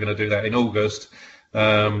say, we're going to do that in August.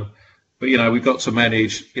 But, we've got to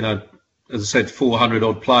manage, as I said, 400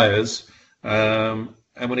 odd players.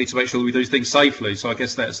 And we need to make sure that we do things safely. So I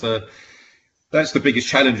guess that's the biggest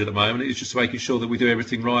challenge at the moment, is just making sure that we do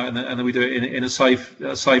everything right and that we do it in a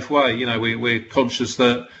safe way. We're conscious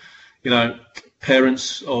that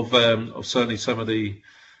parents of certainly some of the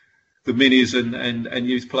minis and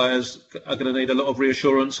youth players are going to need a lot of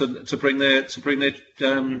reassurance and to bring their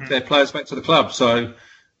players back to the club. So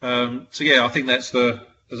I think as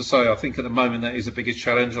I say, I think at the moment that is the biggest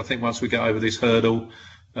challenge. I think once we get over this hurdle,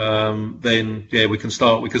 then we can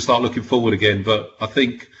start looking forward again. But I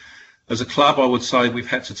think as a club, I would say we've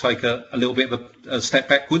had to take a little bit of a step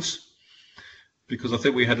backwards, because I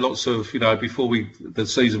think we had lots of, before the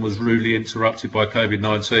season was rudely interrupted by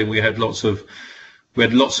COVID-19, we had lots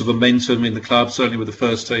of momentum in the club, certainly with the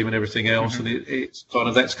first team and everything else. Mm-hmm.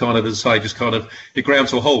 And that's kind of, as I say, just kind of it ground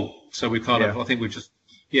to a halt. So we I think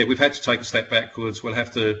we've had to take a step backwards. We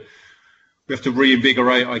have to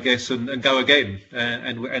reinvigorate, I guess, and go again,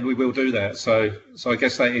 and we will do that. So I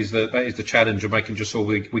guess that is the challenge of making sure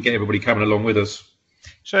we get everybody coming along with us.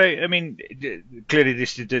 So I mean, clearly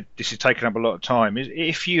this is taking up a lot of time.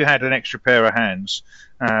 If you had an extra pair of hands,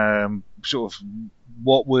 sort of,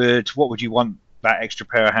 what would you want that extra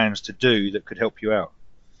pair of hands to do that could help you out?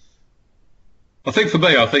 I think for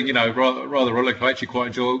me, rather ironically, I actually quite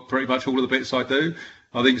enjoy pretty much all of the bits I do.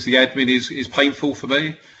 I think the admin is painful for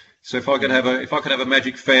me. So if I could have a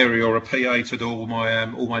magic fairy or a PA to do all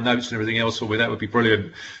my notes and everything else for me, that would be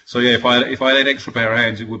brilliant. So yeah, if I had an extra pair of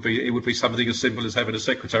hands, it would be something as simple as having a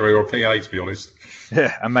secretary or a PA, to be honest.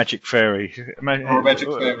 Yeah, a magic fairy. Or a magic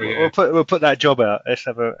fairy. Yeah. We'll put that job out. Let's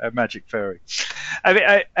have a magic fairy.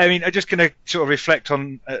 I mean, I'm just going to sort of reflect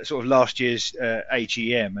on sort of last year's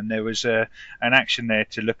AGM, and there was an action there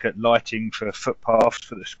to look at lighting for footpaths,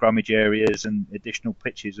 for the scrummage areas, and additional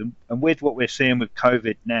pitches. And with what we're seeing with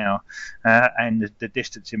COVID now, and the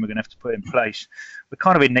distancing we're going to have to put in place, we're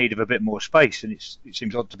kind of in need of a bit more space. And it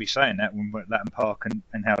seems odd to be saying that when we're at Latham Park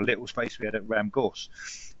and how little space we had at Ram Gorse.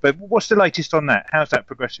 But what's the latest on that? How's that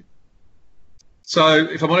progressing? So,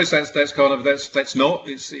 if I'm honest, that's not.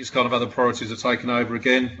 It's kind of other priorities are taken over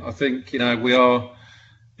again. I think we are.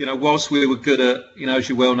 Whilst we were good at, as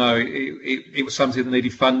you well know, it was something that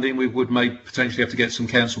needed funding. We would potentially have to get some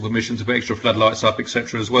council permission to put extra floodlights up,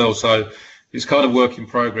 etc. as well. So it's kind of work in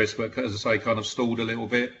progress, but as I say, kind of stalled a little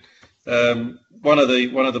bit. One of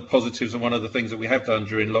the positives and one of the things that we have done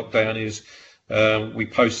during lockdown is we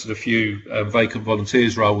posted a few vacant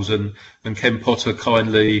volunteers roles, and Ken Potter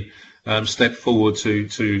kindly step forward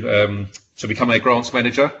to become a grants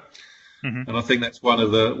manager. Mm-hmm. And I think that's one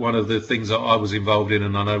of the things that I was involved in,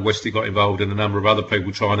 and I know Westy got involved in, a number of other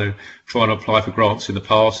people trying to apply for grants in the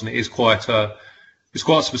past, and it is quite a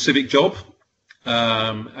specific job,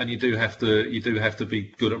 and you do have to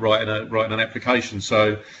be good at writing an application.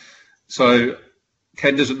 So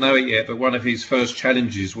Ken doesn't know it yet, but one of his first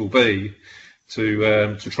challenges will be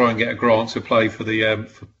to try and get a grant to play for the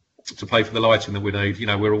lighting that we need.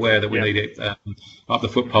 We're aware that we need it up the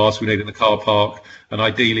footpaths, we need it in the car park, and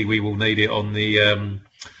ideally we will need it on the on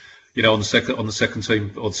the second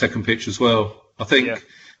team or the second pitch as well. I think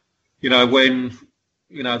when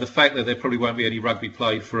the fact that there probably won't be any rugby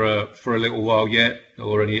played for a little while yet,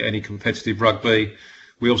 or any competitive rugby.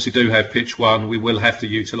 We obviously do have pitch one. We will have to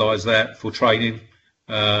utilise that for training.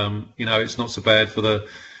 It's not so bad for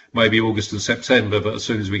maybe August and September, but as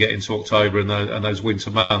soon as we get into October and those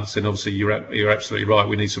winter months, then obviously you're absolutely right.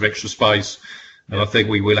 We need some extra space, and I think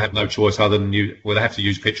we will have no choice other than we'll have to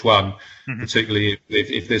use pitch one, particularly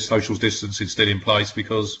if there's social distancing still in place,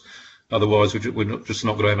 because otherwise we're just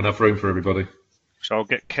not going to have enough room for everybody. So I'll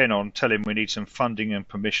get Ken on, tell him we need some funding and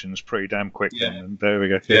permissions pretty damn quick. Yeah. And there we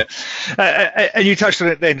go. Yeah. And you touched on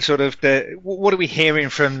it then, sort of, what are we hearing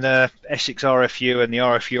from the Essex RFU and the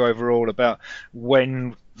RFU overall about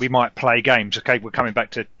when we might play games? Okay, we're coming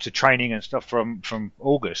back to training and stuff from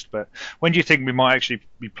August, but when do you think we might actually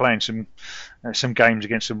be playing some games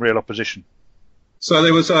against some real opposition? So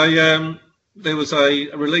there was a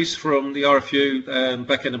release from the RFU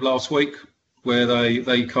back end of last week, where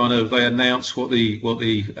they announced what the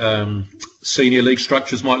senior league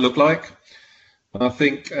structures might look like. And I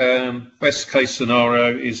think best case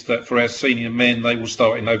scenario is that for our senior men, they will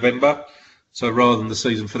start in November. So rather than the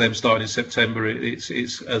season for them starting in September, it's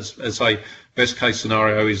as a best case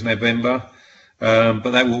scenario is November.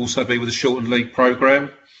 But that will also be with a shortened league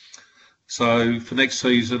program. So for next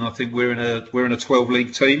season, I think we're in a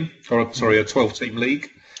 12-league team, or a 12-team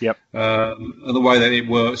league. Yep. And the way that it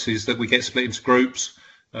works is that we get split into groups.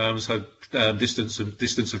 Distance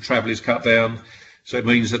of travel is cut down. So it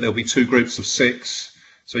means that there'll be 2 groups of 6.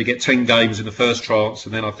 So you get 10 games in the first tranche,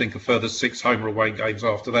 and then I think a further 6 home or away games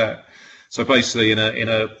after that. So basically, in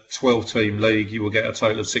a 12-team league, you will get a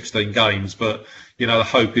total of 16 games. But the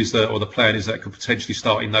hope is that, or the plan is that it could potentially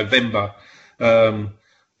start in November.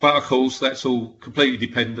 But of course, that's all completely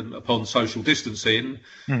dependent upon social distancing.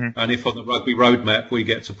 Mm-hmm. And if on the rugby roadmap we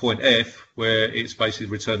get to point F, where it's basically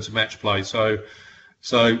return to match play. So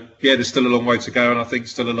there's still a long way to go, and I think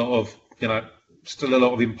still a lot of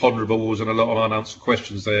imponderables and a lot of unanswered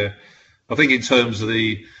questions there. I think in terms of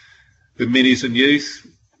the minis and youth,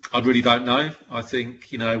 I really don't know. I think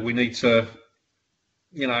we need to.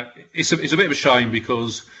 It's a bit of a shame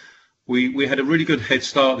because we had a really good head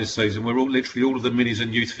start this season. We're literally all of the minis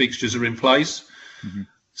and youth fixtures are in place.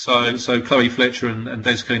 Mm-hmm. So Chloe Fletcher and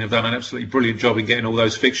Des Keane have done an absolutely brilliant job in getting all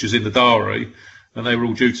those fixtures in the diary, and they were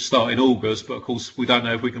all due to start in August. But of course, we don't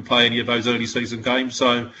know if we can play any of those early season games.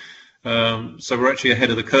 So we're actually ahead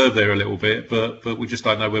of the curve there a little bit, but we just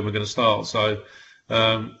don't know when we're going to start. So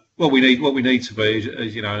what we need to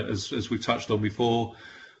be, as we've touched on before,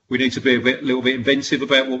 we need to be a little bit inventive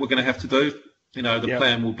about what we're going to have to do. The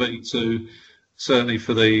plan will be to certainly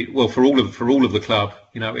for all of the club.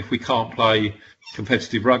 If we can't play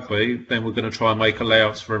competitive rugby, then we're going to try and make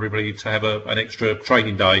allowance for everybody to have an extra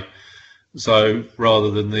training day. So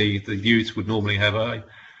rather than the youth would normally have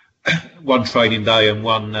one training day and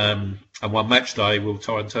one match day, we'll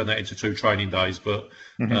try and turn that into 2 training days. But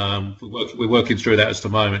we're working through that at the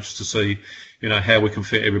moment just to see how we can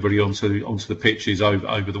fit everybody onto the pitches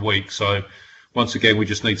over the week. So once again, we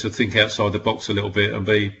just need to think outside the box a little bit and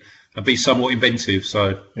be somewhat inventive.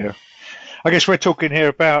 So yeah, I guess we're talking here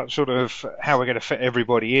about sort of how we're going to fit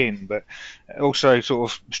everybody in, but also sort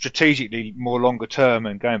of strategically more longer term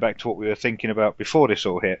and going back to what we were thinking about before this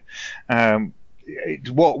all hit.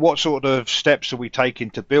 What sort of steps are we taking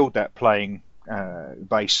to build that playing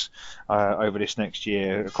base over this next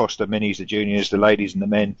year across the minis, the juniors, the ladies, and the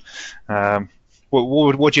men?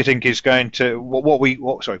 What do you think is going to what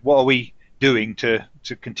are we doing to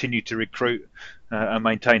continue to recruit and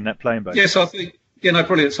maintain that playing base? Yes, I think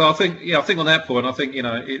brilliant. So I think on that point, I think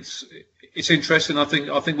it's interesting. I think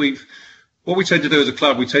what we tend to do as a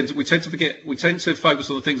club, we tend to focus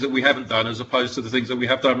on the things that we haven't done as opposed to the things that we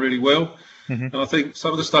have done really well. Mm-hmm. And I think some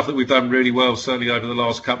of the stuff that we've done really well, certainly over the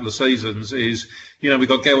last couple of seasons, is we've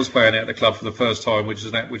got girls playing out at the club for the first time, which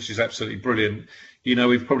is absolutely brilliant.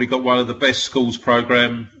 We've probably got one of the best schools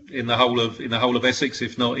program in the whole of Essex,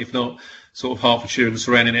 if not sort of Hertfordshire and the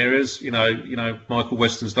surrounding areas. Michael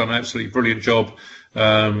Weston's done an absolutely brilliant job,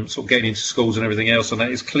 sort of getting into schools and everything else, and that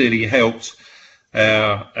has clearly helped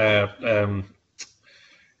our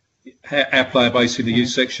player base in the youth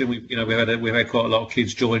section. We've had quite a lot of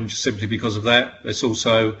kids join just simply because of that. It's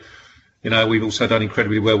also, we've also done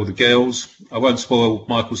incredibly well with the girls. I won't spoil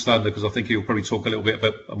Michael's thunder because I think he'll probably talk a little bit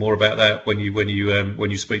more about that when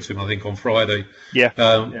you speak to him, I think, on Friday. Yeah.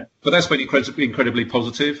 But that's been incredibly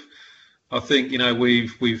positive. I think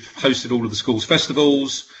we've hosted all of the schools'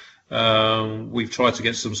 festivals. We've tried to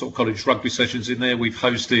get some sort of college rugby sessions in there. We've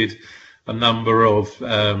hosted a number of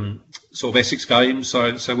sort of Essex games.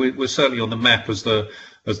 So we're certainly on the map as the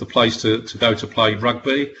place to go to play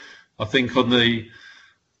rugby. I think on the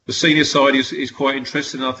senior side is quite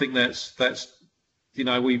interesting. I think that's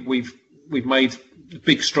we've made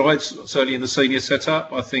big strides certainly in the senior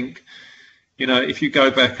setup. I think if you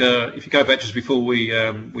go back just before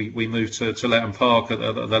we moved to Latham Park at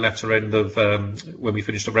the latter end of when we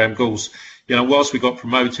finished at Ramgulls, whilst we got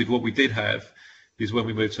promoted, what we did have is when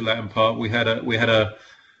we moved to Latham Park, we had a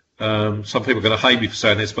some people are going to hate me for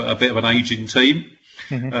saying this, but a bit of an ageing team,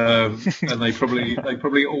 and they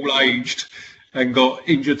probably all aged and got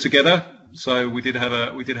injured together. So we did have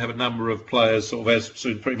a number of players sort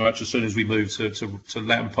of pretty much as soon as we moved to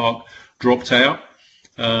Latham Park dropped out.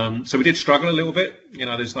 So we did struggle a little bit.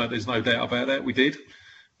 There's no doubt about that. We did.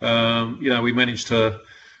 We managed to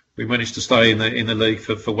stay in the league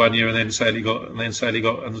for 1 year, and then sadly got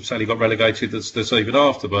relegated the season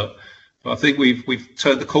after. But I think we've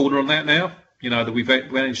turned the corner on that now. That we've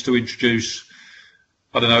managed to introduce,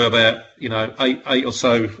 I don't know, about eight or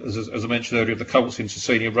so, as I mentioned earlier, of the Colts into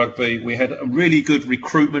senior rugby. We had a really good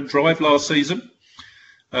recruitment drive last season.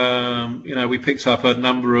 We picked up a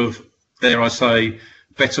number of, dare I say,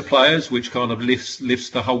 better players, which kind of lifts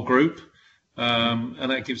the whole group,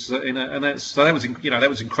 and that gives that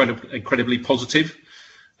was incredibly positive.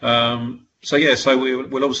 So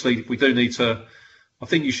we'll obviously we do need to. I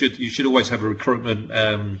think you should always have a recruitment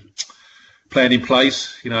plan in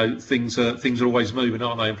place. Things are always moving,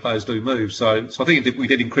 aren't they? And players do move. So I think we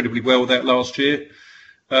did incredibly well with that last year.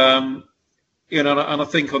 And I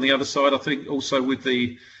think on the other side, I think also with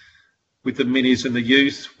the minis and the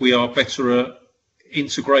youth, we are better at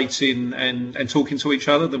integrating and talking to each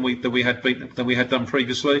other than we had done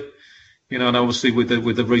previously. And obviously with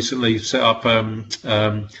the recently set up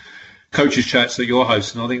coaches chats that you're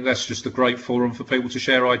hosting, I think that's just a great forum for people to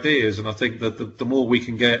share ideas. And I think that the more we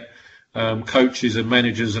can get coaches and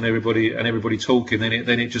managers and everybody talking, then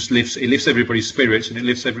it just lifts everybody's spirits and it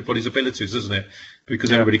lifts everybody's abilities, doesn't it?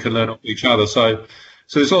 Because everybody can learn off each other. So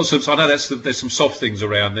there's lots of, I know there's some soft things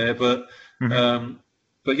around there, but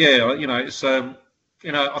but yeah, it's I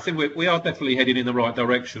think we are definitely heading in the right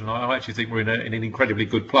direction. I actually think we're in an incredibly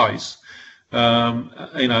good place.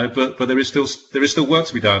 But there is still work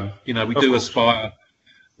to be done. We do aspire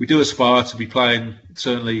to be playing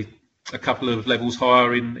certainly a couple of levels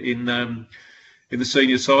higher in the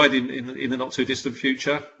senior side in the not too distant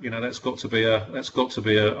future. That's got to be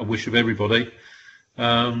a wish of everybody.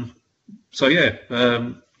 And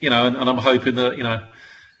I'm hoping that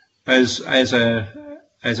as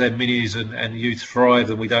our minis and youth thrive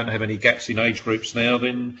and we don't have any gaps in age groups now,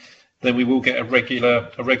 then we will get a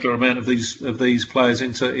regular amount of these players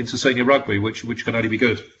into senior rugby, which can only be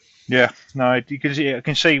good. Yeah, no, I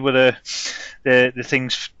can see where the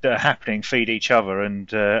things that are happening feed each other and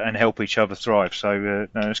help each other thrive. So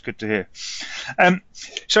no, it's good to hear.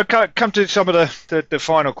 So come to some of the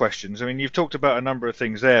final questions. I mean, you've talked about a number of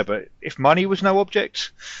things there, but if money was no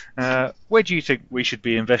object, where do you think we should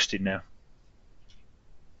be investing now?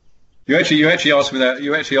 You actually asked me that.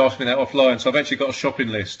 You actually asked me that offline, so I've actually got a shopping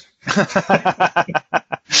list.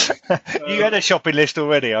 You had a shopping list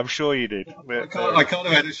already, I'm sure you did. I can't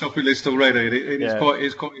have had a shopping list already.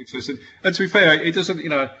 It's quite interesting. And to be fair, it doesn't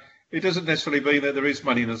necessarily mean that there is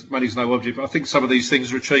money and money's no object. But I think some of these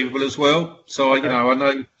things are achievable as well. So I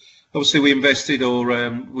know. Obviously, we invested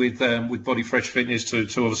with Body Fresh Fitness to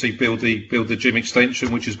obviously build the gym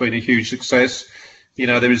extension, which has been a huge success.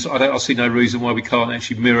 I see no reason why we can't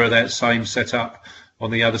actually mirror that same setup on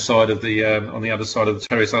the other side of the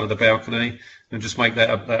terrace under the balcony and just make that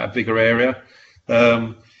a bigger area.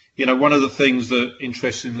 One of the things that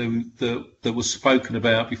interestingly that was spoken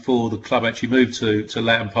about before the club actually moved to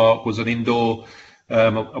Latham Park was a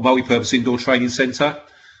multi-purpose indoor training centre.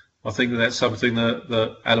 I think that's something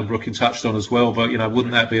that Alan Brooking touched on as well. But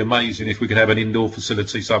wouldn't that be amazing if we could have an indoor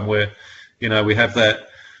facility somewhere? We have that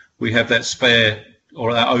spare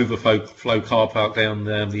or that overflow car park down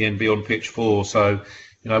the end beyond pitch 4. So,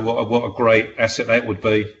 what a great asset that would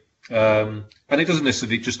be. And it doesn't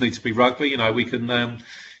necessarily just need to be rugby. You know, we can, why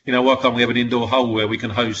can't we have an indoor hole where we can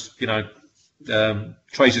host,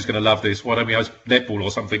 Tracy's going to love this. Why don't we host netball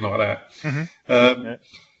or something like that? Yeah.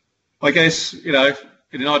 I guess, in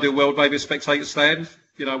an ideal world, maybe a spectator stand.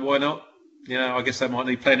 Why not? I guess that might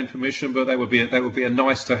need planning permission, but that would be a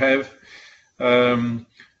nice to have.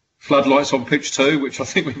 Floodlights on pitch 2, which I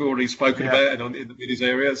think we've already spoken about in his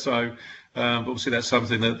area. So obviously that's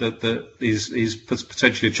something that is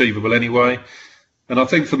potentially achievable anyway. And I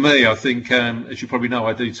think for me, as you probably know,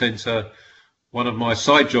 I do tend to, one of my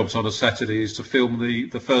side jobs on a Saturday is to film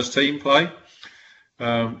the first team play,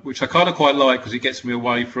 which I kind of quite like because it gets me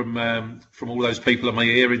away from all those people in my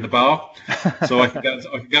ear in the bar. So I can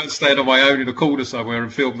go and stand on my own in a corner somewhere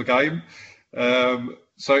and film the game.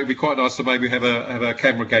 So it'd be quite nice to maybe have a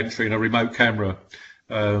camera gantry and a remote camera.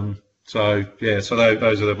 So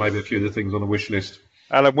those are maybe a few of the things on the wish list.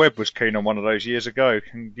 Alan Webb was keen on one of those years ago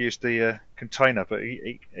and used the container, but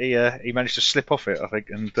he managed to slip off it, I think,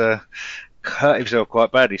 and hurt himself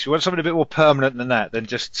quite badly. So we want something a bit more permanent than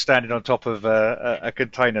just standing on top of a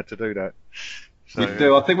container to do that. So, we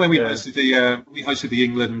do. I think when we hosted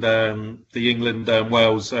the England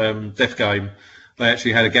Wales Deaf game, they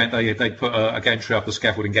actually had they put a gantry up, a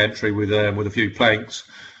scaffolding gantry with a few planks.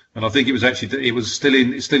 And I think it was still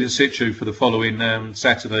in situ for the following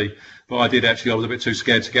Saturday. But I was a bit too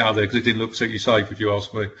scared to get out there because it didn't look particularly safe, if you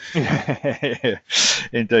ask me. Yeah,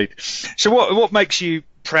 indeed. So what makes you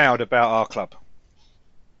proud about our club?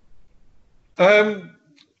 To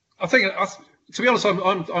be honest,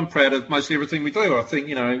 I'm proud of mostly everything we do. I think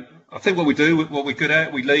what we do, what we're good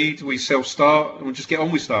at, we lead, we self-start, and we just get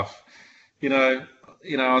on with stuff. I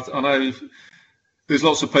know. There's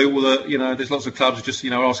lots of people that, there's lots of clubs just,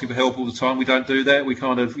 asking for help all the time. We don't do that. We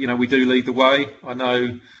kind of, we do lead the way. I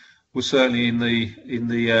know we're certainly in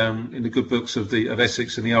the good books of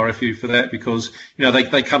Essex and the RFU for that because,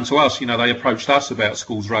 they come to us, they approached us about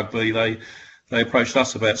schools rugby. They approached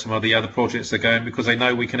us about some of the other projects they're going because they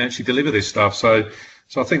know we can actually deliver this stuff. So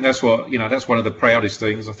I think that's that's one of the proudest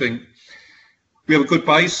things. I think we have a good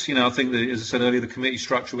base. I think that, as I said earlier, the committee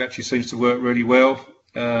structure actually seems to work really well.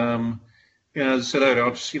 As I said earlier, I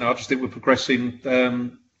just think we're progressing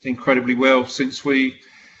incredibly well since we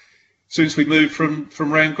moved from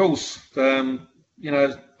round course. I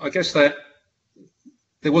guess that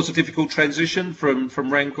there was a difficult transition from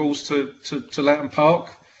round course to Latham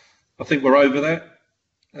Park. I think we're over that.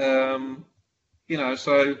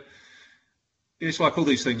 So it's like all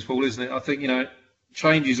these things, Paul, isn't it? I think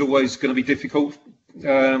change is always going to be difficult.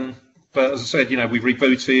 But as I said, we've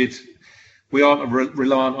rebooted. We aren't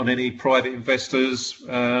reliant on any private investors.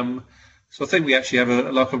 So I think we actually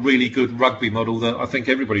have a really good rugby model that I think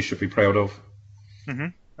everybody should be proud of. Mm-hmm.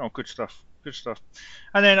 Oh, good stuff. Good stuff.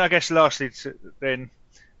 And then I guess lastly,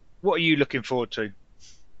 what are you looking forward to?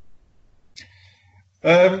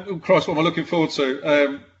 Christ, what am I looking forward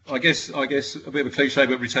to? I guess a bit of a cliche,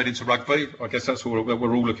 but returning to rugby. I guess that's what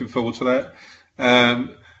we're all looking forward to that.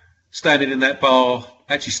 Standing in that bar,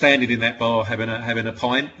 having a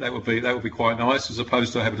pint, that would be quite nice, as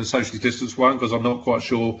opposed to having a socially distanced one, because I'm not quite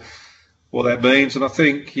sure what that means. And I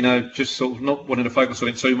think, just sort of not wanting to focus on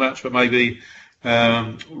it too much, but maybe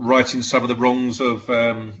righting some of the wrongs of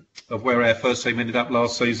where our first team ended up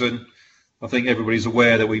last season. I think everybody's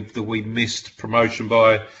aware that we missed promotion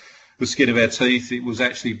by the skin of our teeth. It was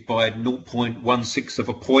actually by 0.16 of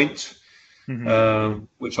a point. Mm-hmm.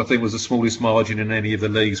 Which I think was the smallest margin in any of the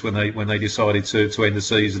leagues when they decided to end the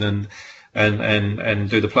season and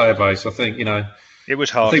do the player base. I think it was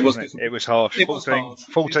harsh. It was harsh.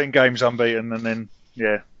 14 games unbeaten, and then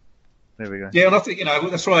there we go. Yeah, and I think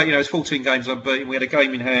that's right. It's 14 games unbeaten. We had a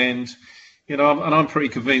game in hand. And I'm pretty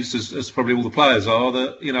convinced, as probably all the players are,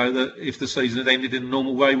 that that if the season had ended in a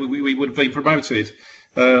normal way, we would have been promoted.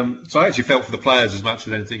 So I actually felt for the players as much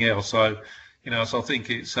as anything else. So so I think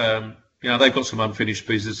it's. They've got some unfinished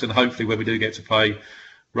business, and hopefully when we do get to play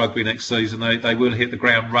rugby next season, they will hit the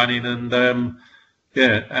ground running, and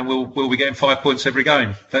and we'll be getting 5 points every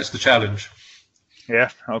game. That's the challenge.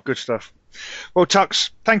 Yeah, good stuff. Well,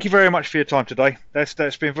 Tux, thank you very much for your time today. That's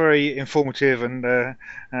been very informative, and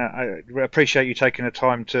I appreciate you taking the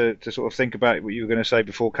time to sort of think about what you were going to say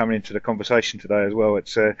before coming into the conversation today as well.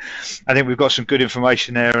 It's I think we've got some good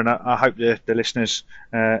information there, and I hope the listeners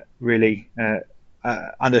really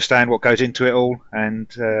understand what goes into it all, and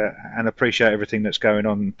appreciate everything that's going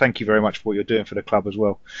on. Thank you very much for what you're doing for the club as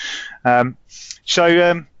well. On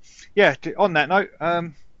that note,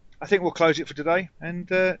 I think we'll close it for today, and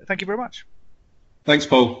thank you very much. Thanks,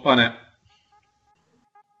 Paul. Bye now.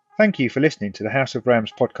 Thank you for listening to the House of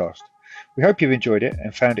Rams podcast. We hope you've enjoyed it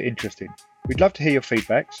and found it interesting. We'd love to hear your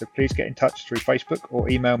feedback, so please get in touch through Facebook or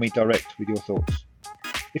email me direct with your thoughts.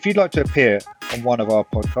 If you'd like to appear on one of our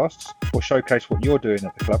podcasts or showcase what you're doing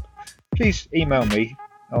at the club, please email me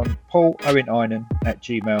on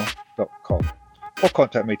pauloweneinen@gmail.com or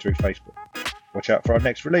contact me through Facebook. Watch out for our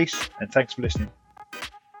next release, and thanks for listening.